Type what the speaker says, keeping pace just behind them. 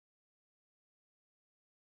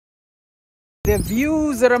The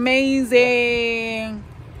views are amazing.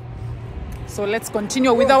 So let's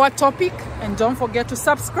continue with our topic, and don't forget to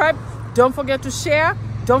subscribe, don't forget to share,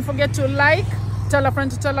 don't forget to like, tell a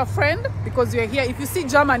friend to tell a friend, because you're here. If you see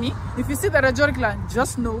Germany, if you see the Rajouri clan,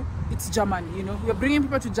 just know it's Germany. You know, we're bringing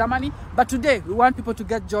people to Germany, but today we want people to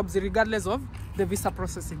get jobs regardless of the visa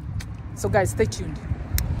processing. So guys, stay tuned.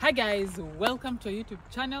 Hi guys, welcome to our YouTube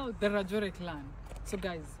channel, the Rajouri clan. So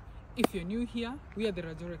guys, if you're new here, we are the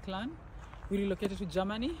Rajouri clan. We relocated to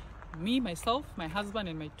Germany, me, myself, my husband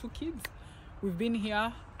and my 2 kids. We've been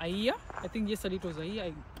here a year. I think yesterday it was a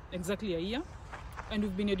year, exactly a year. And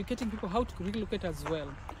we've been educating people how to relocate as well.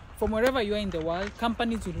 From wherever you are in the world,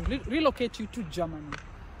 companies will relocate you to Germany.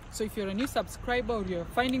 So if you're a new subscriber or you're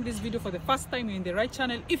finding this video for the first time, you're in the right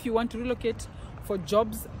channel. If you want to relocate for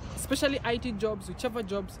jobs, especially IT jobs, whichever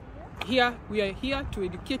jobs, we are here to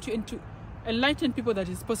educate you and to enlighten people that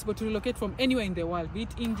it's possible to relocate from anywhere in the world, be it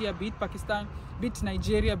India, be it Pakistan, be it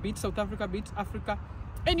Nigeria, be it South Africa, be it Africa,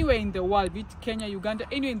 anywhere in the world, be it Kenya, Uganda,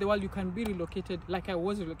 anywhere in the world you can be relocated, like I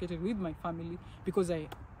was relocated with my family, because I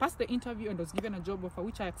passed the interview and was given a job offer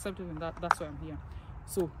which I accepted, and that's why I'm here.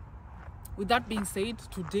 So with that being said,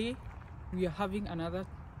 today we are having another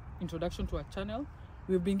introduction to our channel.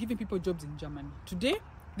 We've been giving people jobs in Germany. Today,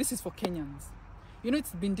 this is for Kenyans. You know,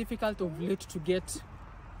 it's been difficult of late to get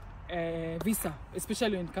visa,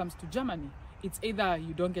 especially when it comes to Germany. It's either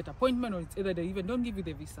you don't get appointment, or it's either they even don't give you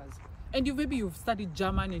the visas. And maybe you've studied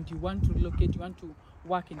German and you want to relocate, you want to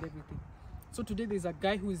work and everything. So today there's a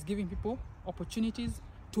guy who is giving people opportunities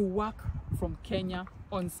to work from Kenya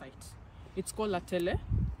on site. It's called a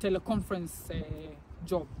teleconference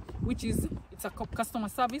job, which is, it's a customer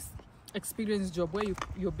service experience job where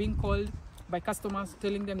you're being called by customers,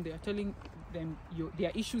 telling them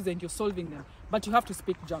their issues, and you're solving them, but you have to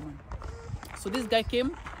speak German. So this guy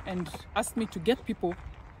came and asked me to get people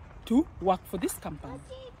to work for this company.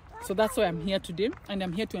 So that's why I'm here today, and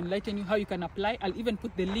I'm here to enlighten you how you can apply. I'll even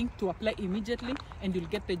put the link to apply immediately, and you'll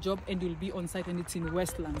get the job and you'll be on site, and it's in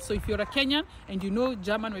Westland. So if you're a Kenyan and you know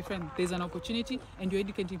German, my friend, there's an opportunity, and you're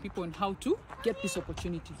educating people on how to get this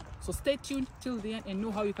opportunity. So stay tuned till the end and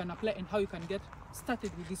know how you can apply and how you can get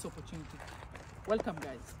started with this opportunity. Welcome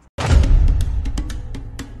guys.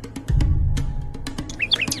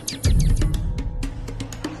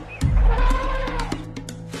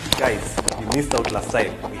 Guys, you missed out last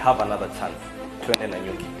time. We have another chance. Twende na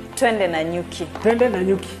nyuki. Twende na nyuki. Twende na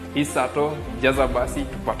nyuki. Hii sato jaza basi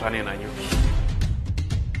tupatane na nyuki.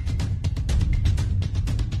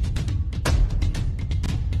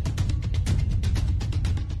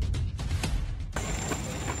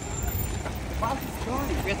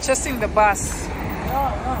 We're chasing the bus.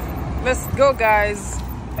 Let's go guys.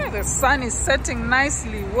 Yeah, the sun is setting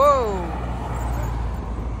nicely. Whoa.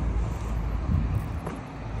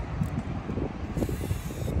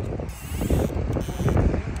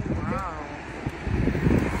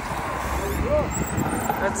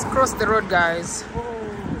 Let's cross the road, guys.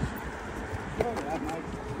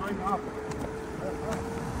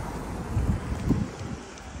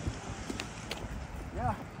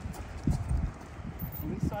 Yeah. On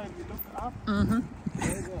this side we look up.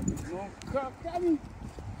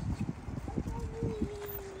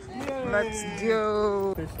 Let's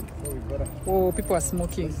go. Oh, people are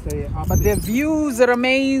smoking, but the views are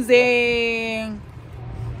amazing.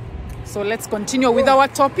 So let's continue with our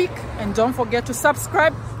topic, and don't forget to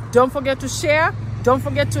subscribe, don't forget to share, don't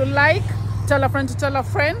forget to like, tell a friend to tell a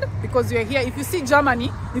friend, because you're here. If you see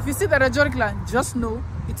Germany, if you see the Rajouri clan, just know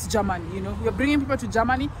it's Germany. You know, we're bringing people to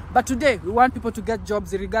Germany, but today we want people to get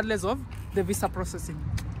jobs regardless of the visa processing.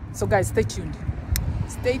 So guys, stay tuned.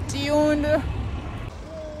 Stay tuned.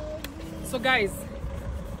 So guys,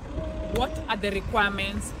 what are the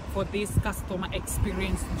requirements for this customer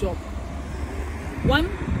experience job? One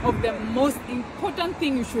of the most important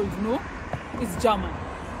thing you should know is German.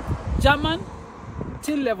 German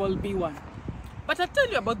till level B1. But I'll tell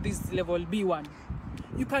you about this level B1.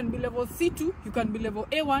 You can be level C2, you can be level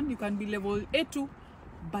A1, you can be level A2,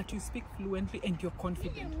 but you speak fluently and you're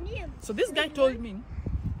confident. So this guy told me,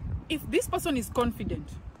 if this person is confident,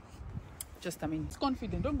 just a minute, it's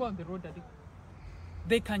confident, don't go on the road, daddy.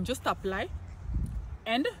 They can just apply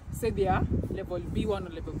and say they are level B1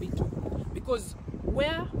 or level B2. Because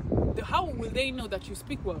how will they know that you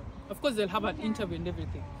speak well? Of course, they'll have an interview and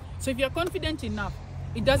everything. So if you're confident enough,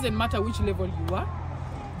 it doesn't matter which level you are,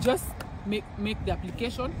 just make the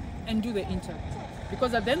application and do the interview.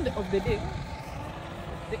 Because at the end of the day,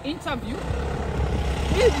 the interview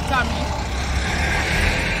will determine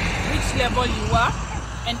which level you are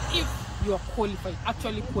and if you are qualified,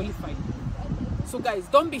 actually qualified. So guys,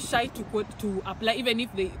 don't be shy to apply, even if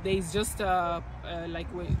there is just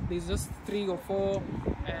there's just 3 or 4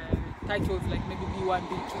 titles, like maybe B1,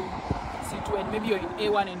 B2, C2, and maybe you're in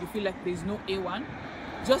A1 and you feel like there's no A1.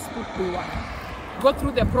 Just put B1. Go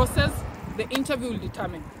through the process. The interview will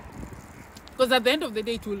determine, because at the end of the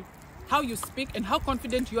day, it will how you speak and how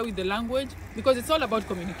confident you are with the language, because it's all about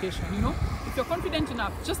communication. You know, if you're confident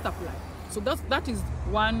enough, just apply. So that is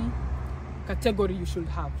one category you should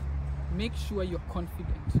have. Make sure you're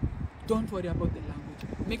confident. Don't worry about the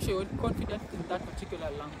language. Make sure you're confident in that particular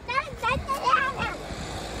language.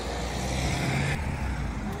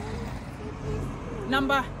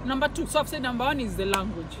 Number 2. So I've said number 1 is the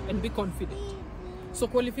language, and be confident. So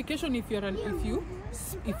qualification, if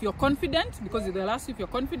you're confident, because they'll ask you if you're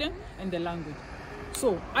confident, and the language.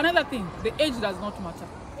 So another thing, the age does not matter.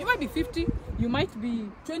 You might be 50, you might be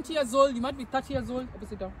 20 years old, you might be 30 years old.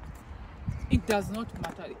 It does not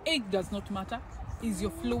matter. The age does not matter. Is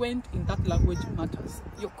you're fluent in that language matters.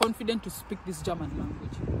 You're confident to speak this German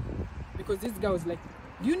language. Because this guy was like,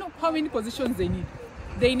 do you know how many positions they need?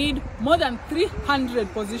 They need more than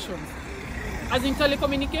 300 positions. As in,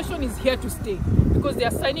 telecommunication is here to stay, because they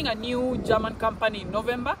are signing a new German company in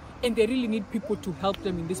November, and they really need people to help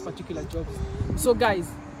them in this particular job. So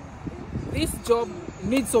guys, this job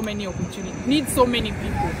needs so many opportunities, needs so many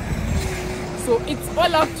people. So it's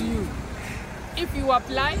all up to you. If you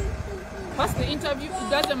apply, pass the interview, it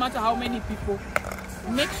doesn't matter how many people,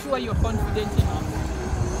 make sure you're confident enough.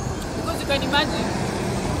 Because you can imagine,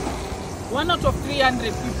 1 out of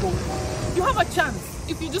 300 people, you have a chance.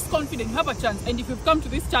 If you're just confident, you have a chance. And if you've come to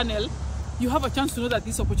this channel, you have a chance to know that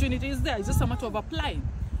this opportunity is there. It's just a matter of applying.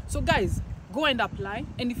 So guys, go and apply.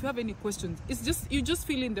 And if you have any questions, you just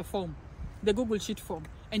fill in the form, the Google Sheet form,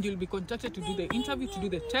 and you'll be contacted to do the interview, to do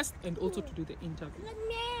the test, and also to do the interview.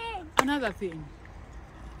 Another thing,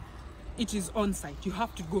 it is on site. You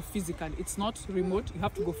have to go physically. It's not remote. You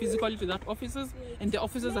have to go physically to that offices, and the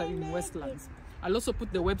offices are in Westlands. I'll also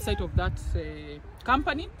put the website of that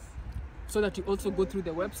company, so that you also go through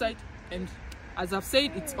the website. And as I've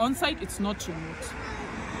said, it's on site, it's not remote.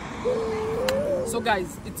 So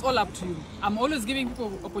guys, it's all up to you. I'm always giving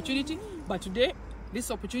people opportunity, but today this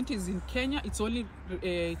opportunity is in Kenya.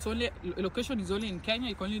 Location is only in Kenya.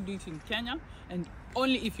 You can only do it in Kenya, and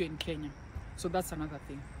only if you're in Kenya. So that's another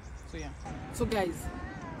thing. So yeah. So guys,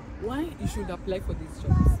 why you should apply for these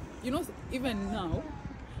jobs? You know, even now,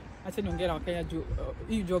 I said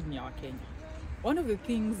you job near Kenya. One of the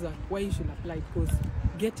things that why you should apply, because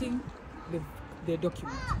getting the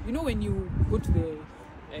document. You know, when you go to the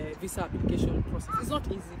visa application process, it's not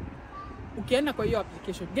easy. Ukienda kwa your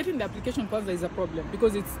application, getting the application process is a problem,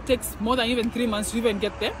 because it takes more than even 3 months to even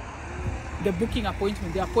get the booking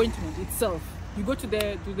appointment, the appointment itself. You go to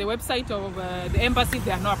the website of the embassy,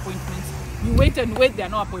 there are no appointments. You wait and wait, there are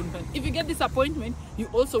no appointments. If you get this appointment, you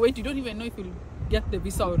also wait. You don't even know if you'll get the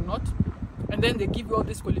visa or not. And then they give you all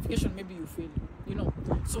this qualification, maybe you fail, you know.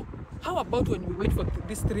 So how about when you wait for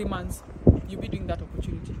these 3 months, you be doing that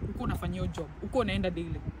opportunity? Uko unafanya your job, uko unaenda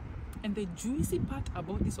daily. And the juicy part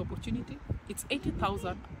about this opportunity, it's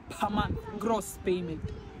 80,000 per month gross payment.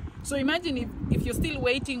 So imagine if you're still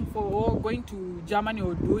waiting for going to Germany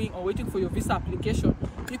or waiting for your visa application,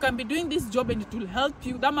 you can be doing this job and it will help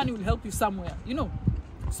you. That money will help you somewhere, you know.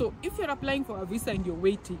 So if you're applying for a visa and you're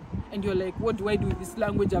waiting and you're like, what do I do with this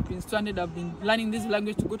language? I've been stranded, I've been learning this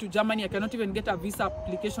language to go to Germany, I cannot even get a visa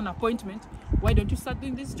application appointment. Why don't you start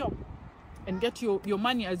doing this job and get your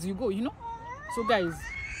money as you go, you know? So guys,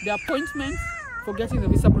 the appointment for getting the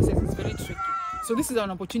visa process is very tricky. So this is an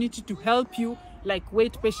opportunity to help you, like,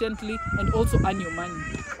 wait patiently and also earn your money.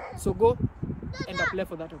 So go and apply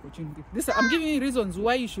for that opportunity. I'm giving you reasons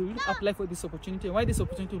why you should apply for this opportunity, and why this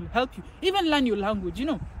opportunity will help you even learn your language. You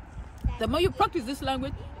know, the more you practice this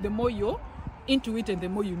language, the more you're into it and the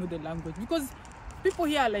more you know the language. Because people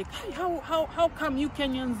here are like, hey, how come you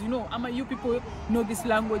Kenyans, you know, you people know this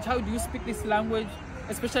language? How do you speak this language?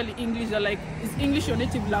 Especially English. They're like, is English your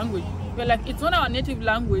native language? We're like, it's not our native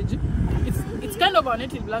language. It's kind of our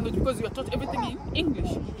native language because we are taught everything in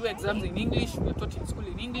English. We do exams in English. We are taught in school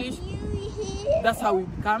in English. That's how we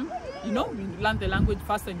become, you know, we learn the language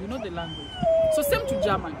fast and you know the language. So same to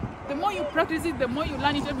German. The more you practice it, the more you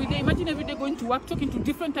learn it every day. Imagine every day going to work, talking to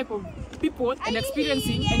different type of people and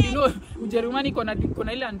experiencing, and you know, Ujerumani kuna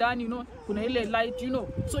ile andani, you know, kuna ile light, you know.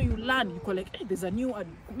 So you learn, you collect, hey, there's a new word.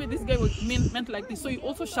 This guy was meant like this. So you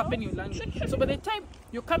also sharpen your language. So by the time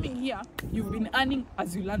you're coming here, you've been earning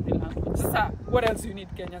as you learn the language. Sasa, what else do you need,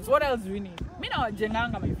 Kenyans? What else do you need? Mina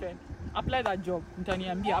wajenganga, my friend. Apply that job.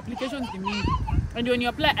 Mtaniambia, applications ni mingi. And when you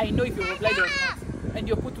apply, I know if you applied or not. And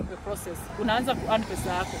you're put through the process. Unaanza ku earn pesa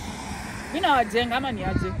yako. Mimi nawajenga ama ni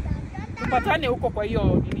aje? Tupatane huko kwa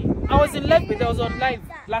hiyo nini. I was on live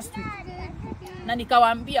last week. Na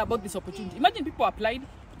nikawaambia about this opportunity. Imagine people applied,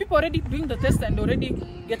 people already doing the test and already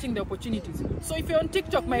getting the opportunities. So if you're on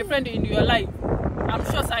TikTok, my friend, in your life, I'm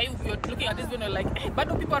sure you're looking at this video like, hey, but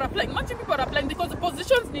people are applying. Much people are applying because the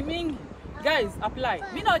positions ni mingi. Guys, apply.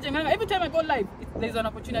 Every time I go live, there's an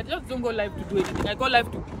opportunity. I just don't go live to do anything. I go live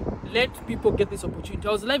to let people get this opportunity.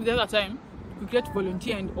 I was live the other time to create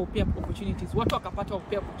volunteer and au pair opportunities. Watu wakapata au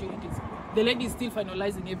pair opportunities. The lady is still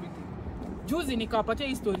finalizing everything. Juzi nikawapatia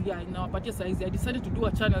historia, ninawapatia size. I decided to do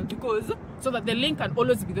a channel because so that the link can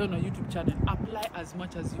always be there on our YouTube channel. Apply as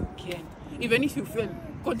much as you can. Even if you fail,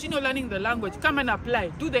 continue learning the language. Come and apply.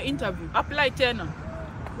 Do the interview. Apply tena.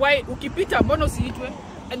 Why ukipita mbona usiitwe?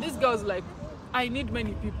 And this girl was like, I need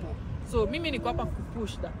many people. So mimi niko hapa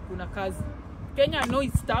kupush that kuna kazi. Kenya, I know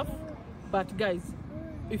it's tough, but guys,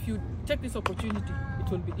 if you take this opportunity, it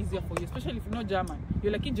will be easier for you, especially if you know German.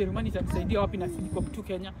 You're like in Germany, itakusaidia wapi na niko tu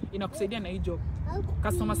Kenya, inakusaidia na hii job.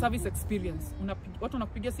 Customer service experience. Watu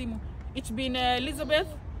wanakupigia simu. It's been Elizabeth,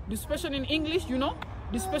 dispatching in English, you know?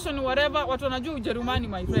 Dispatching whatever, watu wanajua Ujerumani,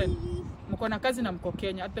 my friend. Mko na kazi na mko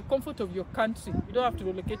Kenya at the comfort of your country. You don't have to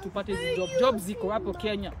relocate to pata hizi job. Jobs ziko hapo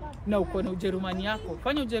Kenya na uko na Ujerumani yako.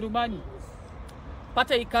 Fanya Ujerumani.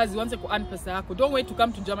 Pata hii kazi uanze ku earn pesa yako. Don't wait to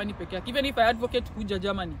come to Germany peke yake. Even if I advocate kuja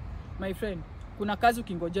Germany, my friend, kuna kazi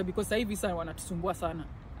ukingojea because sasa hivi visa wanatusumbua sana.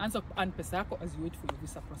 Anza ku earn pesa yako as you wait for your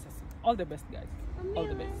visa processing. All the best, guys. All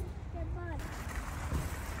the best.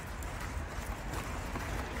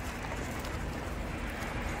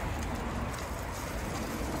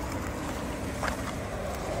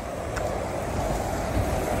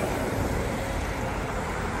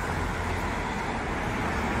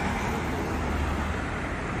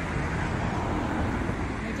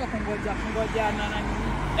 Kungoja na nani.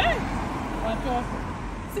 Watoto.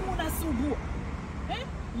 Simu nasumbua.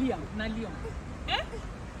 Liam na Liam.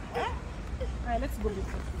 Alright, let's go with it.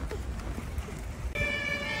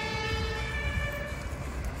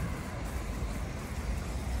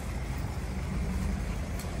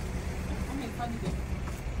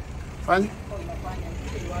 Fun?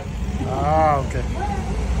 Ah, okay.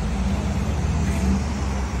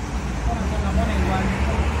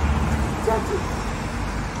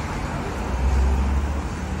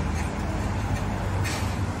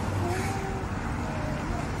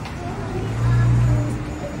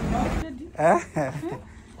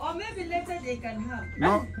 Or maybe later they can have.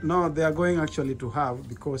 No, they are going actually to have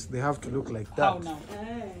because they have to look like that. How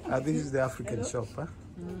now? This is the African shop. Huh?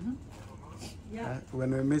 Yeah.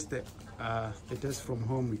 When we miss the test from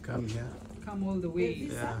home, we come here. Come all the way.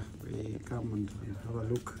 Yeah, we come and have a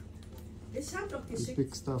look. We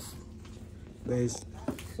pick stuff. There's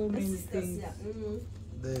So many things.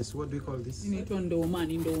 There's what do you call this? Inaitwa ndoma,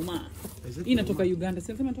 ni ndoma. Is it Inatoka Uganda.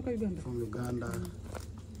 Sasa inatoka Uganda. from Uganda?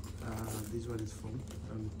 This one is from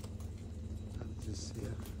this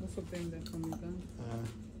here. Most of them they're from Uganda.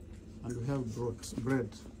 And we have bread.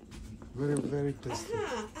 Very, very tasty.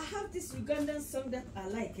 I have this Ugandan song that I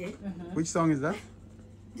like, Which song is that?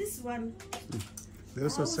 This one. They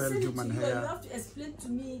also I will sell send it human to you. You hair. have to explain to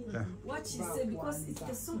me what she said because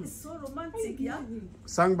the song is so romantic, yeah?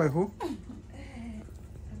 Sung by who?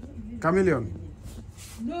 Chameleon.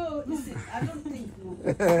 No, listen, I don't think.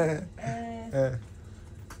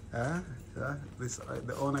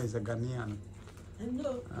 The owner is a Ghanaian.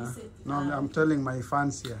 No, listen. No, I'm telling my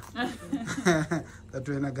fans here that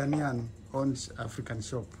when a Ghanaian owns African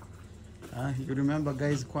shop. You remember,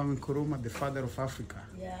 guys, Kwame Nkrumah, the father of Africa?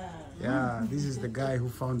 Yeah. Yeah, this is the guy who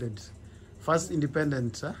founded first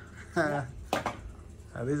independent.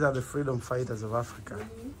 These are the freedom fighters of Africa.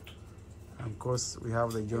 And of course, we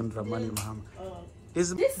have the John Dramani Mahama.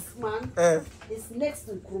 This man is next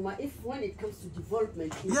to Nkrumah when it comes to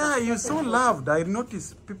development. Yeah, you're so loved. I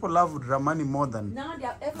noticed people love Dramani more than... Now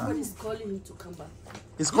everybody's calling him to come back.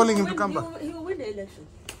 He's calling him to come back. He will win the election.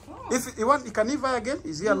 If he want, can he vie again?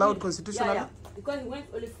 Is he allowed constitutionally? Yeah, because he went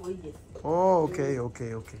only for a year. Oh, okay. He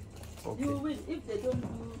will win if they don't do.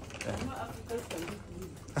 No Africans can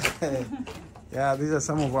win. Yeah, these are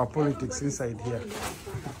some of our politics inside here.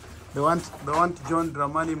 They want John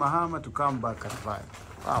Dramani Mahama to come back and vie.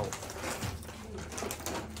 Wow.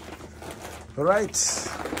 All right.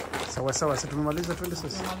 Sawa sawa, sisi tumemaliza twende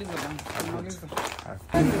sasa.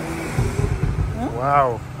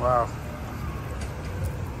 Wow.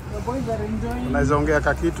 The boys are enjoying. Unaweza ongea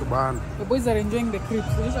kakitu bana. The boys are enjoying the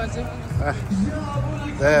crips.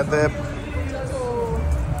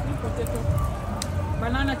 Potato.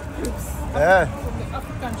 Banana crips. From the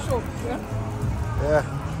African shop. Yeah.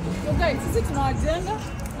 So guys, sisi tunawajenga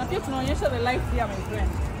na pia tunaonyesha the life here, my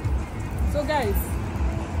friend. So guys,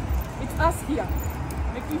 it's us here,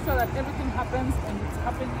 making sure that everything happens and it's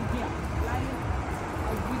happening here, live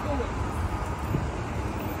as we do it.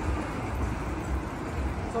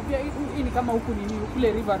 So pia hii ni kama huku nini,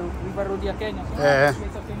 kule River Road ya Kenya.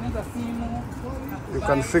 Tengeneza simu. You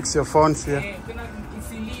can fix your phones here. Tena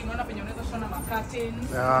kisili, unaona penye unaweza shona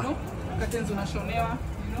curtains, Yeah. you know? Curtains unashonewa,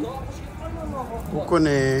 you know? Huko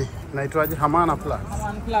ni naitwaje? Hamana Plus.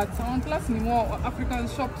 Hamana Plus ni more African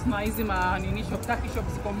shops na hizi manini shop, Turkey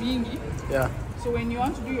shops ziko mingi. Yeah. So when you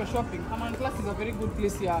want to do your shopping, Hamana Plus is a very good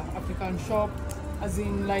place here, African shop, as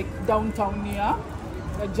in like downtown here,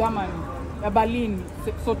 Germany, Berlin,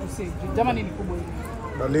 so to say. Germany ni kubwa hivi.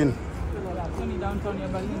 Berlin. So ni downtown ya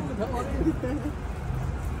Berlin.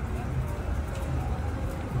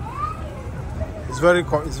 It's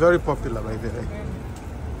very popular by the way.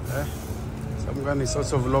 Some guy is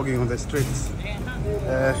also vlogging on the streets.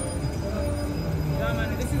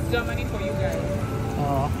 Germany, this is Germany for you guys.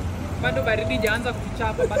 Bado baridi jaanza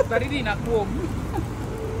kuchapa, but baridi inakuwa.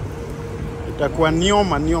 Itakuwa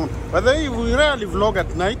nioma. By the way, we rarely vlog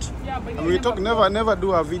at night. Yeah, but And we talk never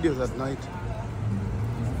do our videos at night.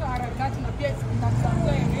 Sasa harakati na pia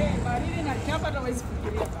inakusaidia yenyewe, baridi inachapa hata huwezi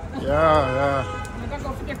fikiria. Yeah. Nataka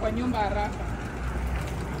ufike kwa nyumba haraka.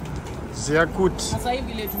 Sehr gut. Sasa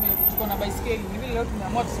hivi vile tuko na baiskeli, ni vile leo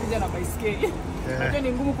tumeamua tusije na baiskeli. Unajua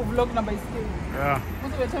ni ngumu kuvlog na baiskeli. Yeah.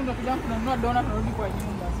 Most of the time tunakuja kununua dona tunarudi kwa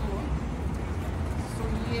nyumba, so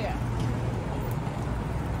yeah.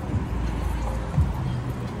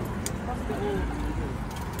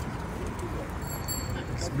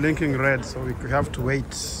 It's blinking red, so we have to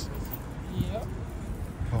wait. Yeah.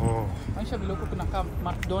 Oh. Maisha vile huko kuna kama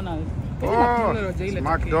McDonald's. Oh, it's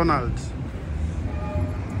McDonald's.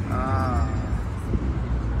 Ah.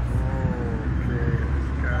 Okay,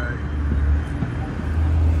 guy.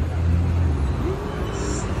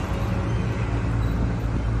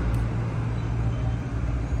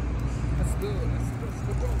 Let's go.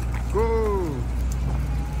 Go.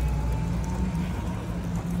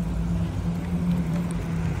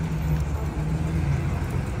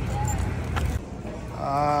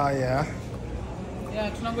 Yeah. Yeah,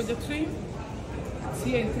 tunangoja train. It's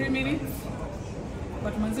here in 3 minutes.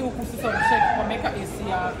 But manzi huku sasa wameka AC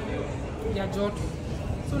ya joto.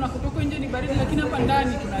 So unakutoka nje ni baridi lakini hapa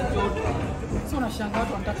ndani kuna joto. So unashangaa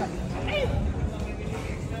watu wanataka nini? Yeah?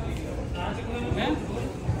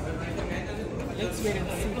 Let's wait and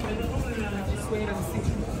see.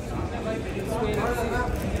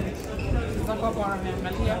 Sasa hapa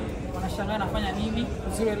wananiangalia, wanashangaa nafanya nini?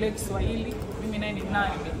 Uzuri leo Kiswahili, mimi naye ni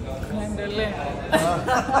nani? Tunaendelea.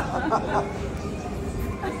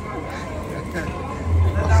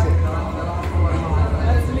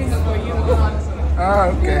 Let's listen for you.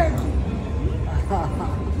 Okay.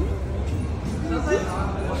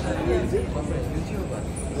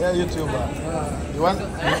 Yeah, YouTuber.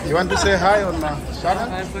 You want to say hi on my channel?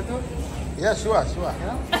 Yeah, sure.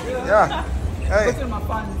 Yeah. Hey, Those are my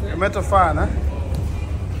fans, you met a fan, huh?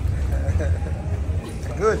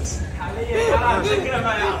 Good.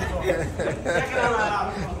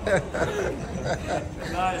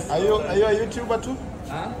 Are you a YouTuber too?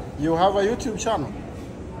 Huh? You have a YouTube channel?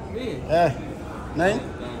 Me? Yeah. Nine?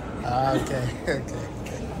 Ah, okay.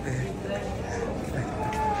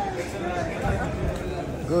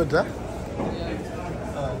 Good, huh?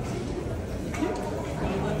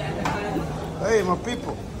 Hey, my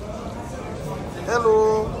people.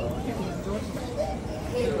 Hello.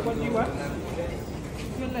 What do you want?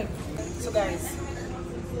 So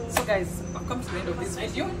guys, I've come to the end of this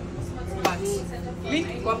video, but link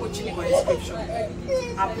iko hapo chini kwa description.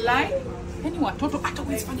 Apply. Yani watoto hata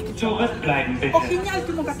usifanye kitu. Okinyal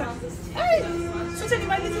kimokata. Hey, sasa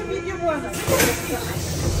nimalize video bwana.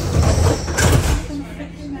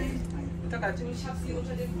 Takaje.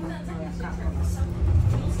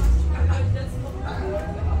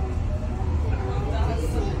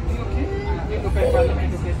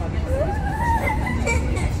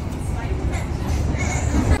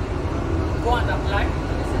 Go and apply.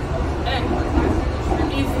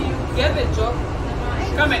 And if you get the job,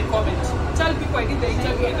 come and comment. Tell people I did the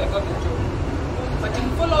interview and I got the job. But if you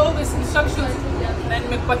follow all these instructions, then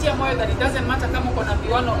mekupatia moyo that it doesn't matter kama uko na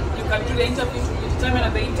viwano, you can do the interview to determine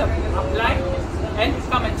at the interview, apply, and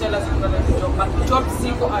come and tell us you got the job. But job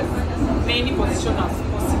ziko as many positions as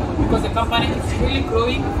possible because the company is really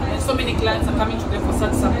growing and so many clients are coming to them for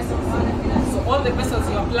such services. So all the best as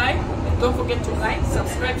you apply. Don't forget to like,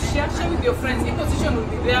 subscribe, share with your friends. This position will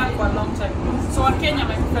be there for a long time. So Kenya,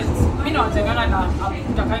 my friends, mimi nawatengana na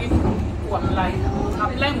mtakangi ku-apply.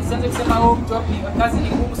 Apply msianze kusema job ni kazi ni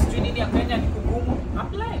ngumu, sijui nini ya Kenya ni kugumu.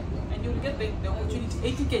 Apply and you will get the opportunity.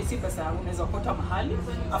 80k si pesa unaweza kupata mahali.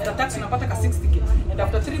 After tax unapata ka 60k. And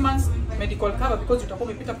after 3 months medical cover because utakuwa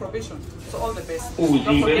umepita probation. So all the best.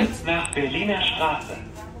 U7 nach Berliner Straße.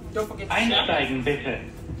 Don't forget to share. Einsteigen bitte.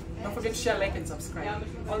 Don't forget to share, like and subscribe.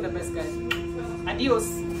 All the best, guys. Adios.